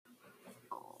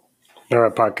All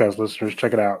right, podcast listeners,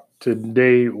 check it out.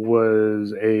 Today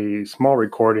was a small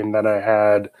recording that I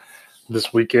had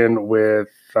this weekend with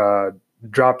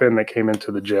drop in that came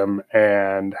into the gym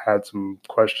and had some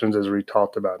questions as we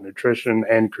talked about nutrition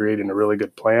and creating a really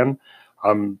good plan.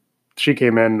 She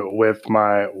came in with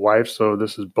my wife, so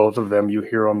this is both of them you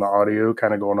hear on the audio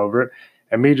kind of going over it,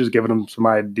 and me just giving them some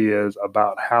ideas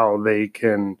about how they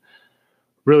can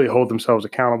really hold themselves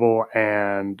accountable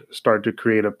and start to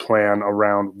create a plan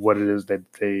around what it is that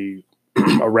they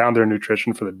around their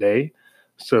nutrition for the day,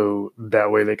 so that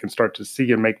way they can start to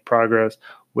see and make progress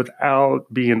without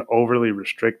being overly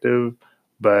restrictive,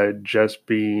 but just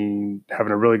being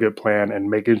having a really good plan and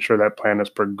making sure that plan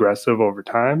is progressive over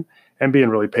time and being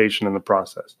really patient in the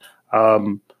process.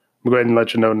 I'm going to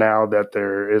let you know now that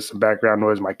there is some background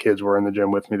noise. My kids were in the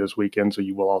gym with me this weekend, so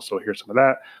you will also hear some of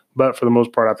that. But for the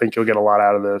most part, I think you'll get a lot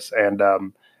out of this and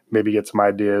maybe get some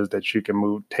ideas that you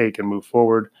can take and move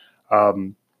forward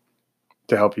to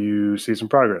help you see some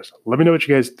progress. Let me know what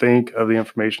you guys think of the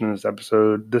information in this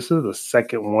episode. This is the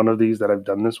second one of these that I've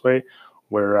done this way,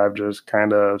 where I've just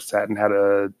kind of sat and had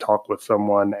a talk with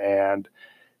someone and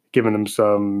given them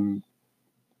some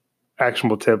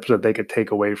actionable tips that they could take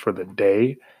away for the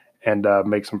day and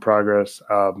make some progress.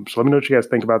 So let me know what you guys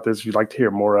think about this. If you'd like to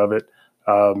hear more of it,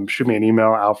 shoot me an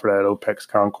email,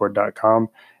 alfred@opexconcord.com,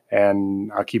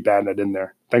 and I'll keep adding it in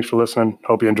there. Thanks for listening.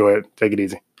 Hope you enjoy it. Take it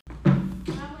easy.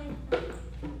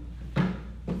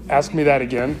 Ask me that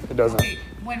again. It doesn't. Okay.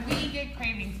 When we get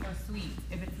cravings for sweets,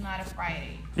 if it's not a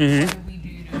Friday, what do we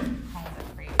do to calm the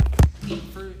cravings? Eat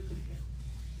fruit.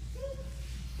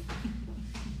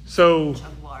 So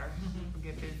Water.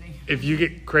 Get busy. if you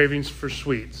get cravings for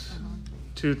sweets,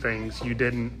 two things.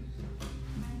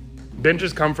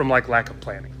 Binges come from like lack of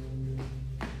planning.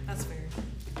 That's fair.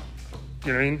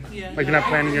 You know what I mean? Yeah. Like you're not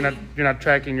planning, you're not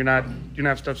tracking, you don't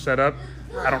have stuff set up.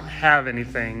 I don't have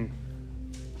anything.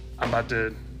 I'm about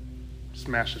to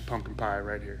smash this pumpkin pie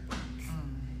right here.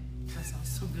 That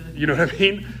sounds so good. You know what I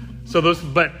mean? So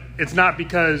but it's not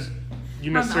because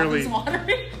you necessarily. My mouth is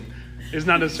watering. It's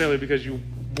not necessarily because you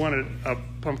wanted a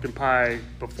pumpkin pie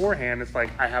beforehand. It's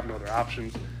like I have no other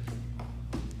options.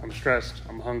 I'm stressed.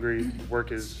 I'm hungry.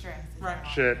 Work is Stress. Right.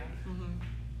 shit.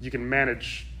 You can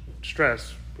manage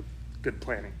stress with good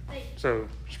planning. So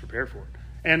just prepare for it.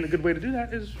 And a good way to do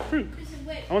that is fruit.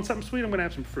 I want something sweet. I'm going to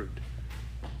have some fruit.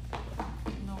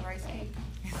 No rice cake.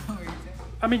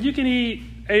 I mean, you can eat.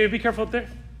 Hey, be careful up there.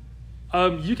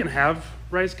 You can have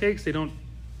rice cakes. They don't.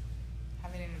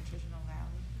 Having a nutritional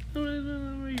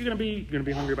value. You're gonna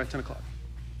be hungry by 10 o'clock.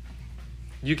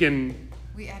 You can.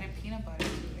 We added peanut butter to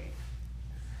it.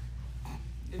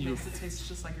 It makes it taste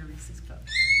just like a Reese's cup.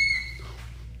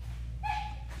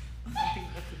 I think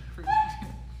that's a fruit.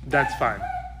 That's fine.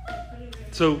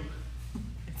 So.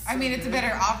 I mean, it's a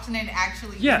better option than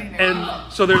actually Yeah, eating it.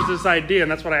 and so there's this idea,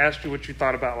 and that's what I asked you what you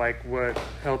thought about, like, what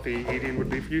healthy eating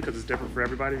would be for you, because it's different for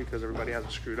everybody, because everybody has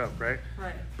it screwed up, right?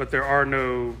 Right. But there are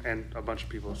no, and a bunch of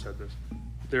people have said this,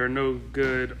 there are no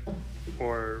good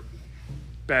or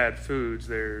bad foods.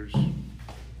 There's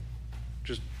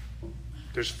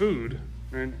food,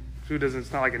 right? Food isn't,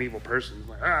 it's not like an evil person. It's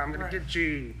like, I'm going to get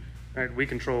you, right? We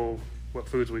control what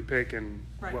foods we pick and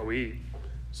what we eat.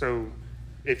 So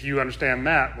if you understand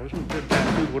that, well, there's no good,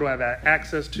 bad food. What do I have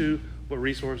access to? What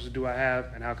resources do I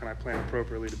have? And how can I plan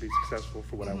appropriately to be successful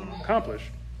for what I want to accomplish?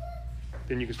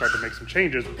 Then you can start to make some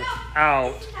changes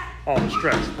without all the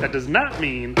stress. That does not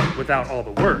mean without all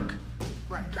the work.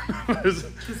 Right. Because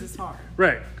it's hard.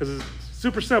 Right, because it's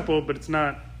super simple, but it's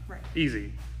not Right.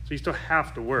 easy. So you still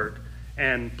have to work,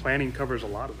 and planning covers a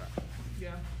lot of that.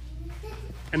 Yeah.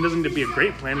 And it doesn't need to be a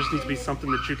great plan. It just needs to be something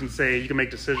that you can say, you can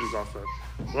make decisions off of.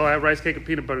 Well, I had rice cake and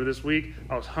peanut butter this week.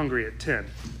 I was hungry at 10.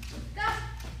 You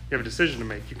have a decision to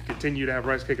make. You can continue to have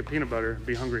rice cake and peanut butter and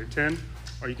be hungry at 10,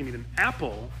 or you can eat an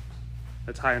apple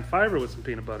that's high in fiber with some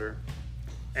peanut butter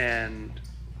and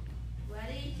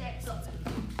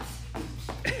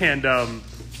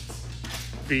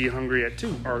be hungry at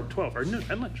 2 or 12 or noon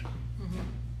at lunch.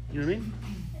 You know what I mean?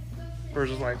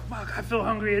 Versus like, fuck, I feel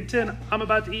hungry at 10. I'm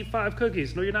about to eat 5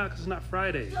 cookies. No, you're not, because it's not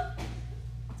Friday.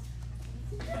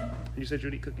 You said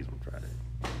you'd eat cookies on Friday.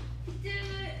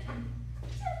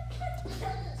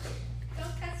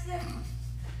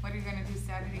 What are you going to do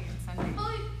Saturday and Sunday?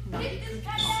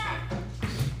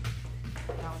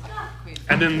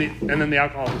 And then the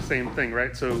alcohol is the same thing,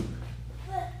 right? So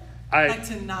Like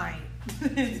tonight.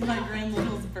 It's my grand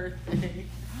little's birthday.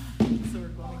 So we're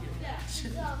going to get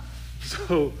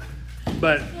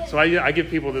So I give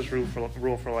people this rule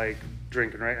for like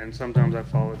drinking, right? And sometimes I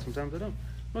follow it, sometimes I don't.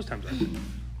 Most times I do.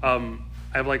 I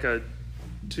have like a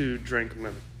 2-drink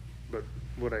limit. But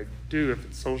what I do if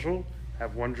it's social,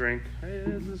 have one drink, hey,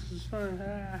 this is fun,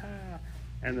 ha, ha.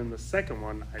 And then the second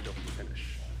one, I don't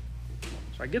finish.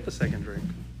 So I get the second drink,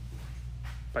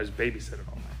 but I just babysit it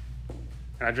all night.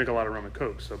 And I drink a lot of rum and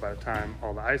Coke, so by the time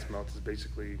all the ice melts, it's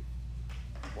basically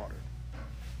water.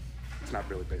 It's not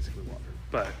really basically water,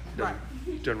 but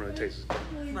it doesn't really taste as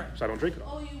good. Right. So I don't drink it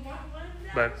all.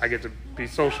 But I get to be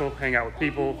social, hang out with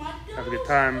people, have a good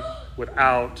time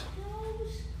without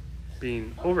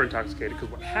being over intoxicated. Because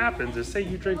what happens is, say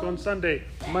you drink on Sunday,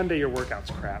 Monday your workout's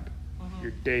crap,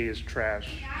 your day is trash.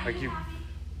 Like you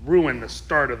ruin the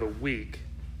start of the week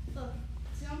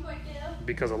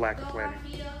because of lack of planning.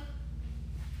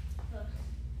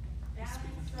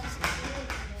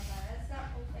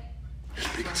 You're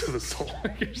speaking to the soul.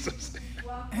 You're so sad.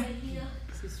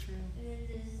 This is true.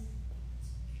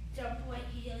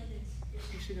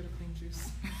 You should go to Clean Juice.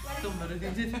 Feel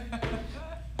motivated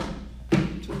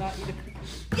to not eat a cookie.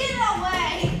 Get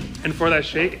away! And for that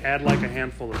shake, add like a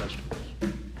handful of vegetables.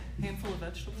 Handful of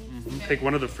vegetables. Mm-hmm. Take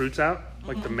one of the fruits out,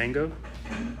 like the mango,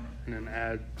 and then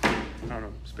add, I don't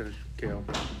know, spinach, kale,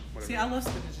 whatever. See, I love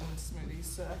spinach in smoothies,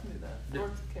 so I can do that.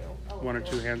 Or kale. I love One or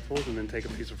kale. two handfuls, and then take a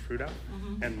piece of fruit out,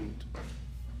 and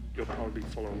you'll probably be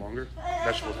fuller longer.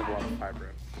 Vegetables have a lot of fiber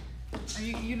in it. Are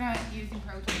you're not using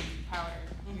protein powder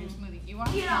in your smoothie? You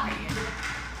want Yeah.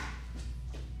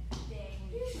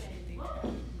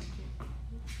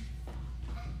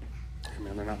 Hey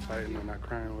man, they're not fighting, they're not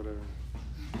crying, whatever.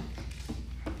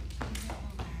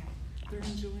 They're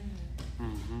enjoying it.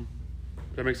 Mm-hmm.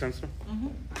 Does that make sense though? Mm-hmm.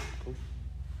 Cool.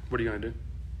 What are you gonna do?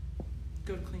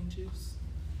 Go to Clean Juice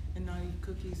and not eat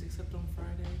cookies except on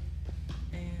Friday,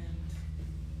 and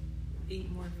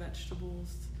eat more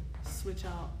vegetables. Switch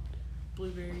out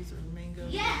blueberries or mango.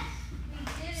 Yes!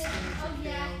 We did it. Spinach Oh and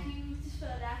yeah, kale. we used to show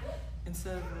that.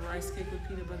 Instead of a rice cake with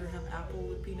peanut butter, have apple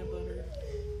with peanut butter.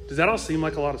 Does that all seem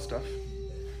like a lot of stuff?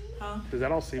 Huh? Does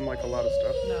that all seem like a lot of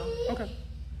stuff? No. Okay.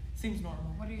 Seems normal.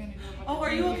 What are you gonna do about Oh, the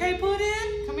are you green okay, juice?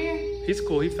 Puddin'? Come here. He's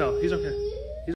cool, he fell. He's okay.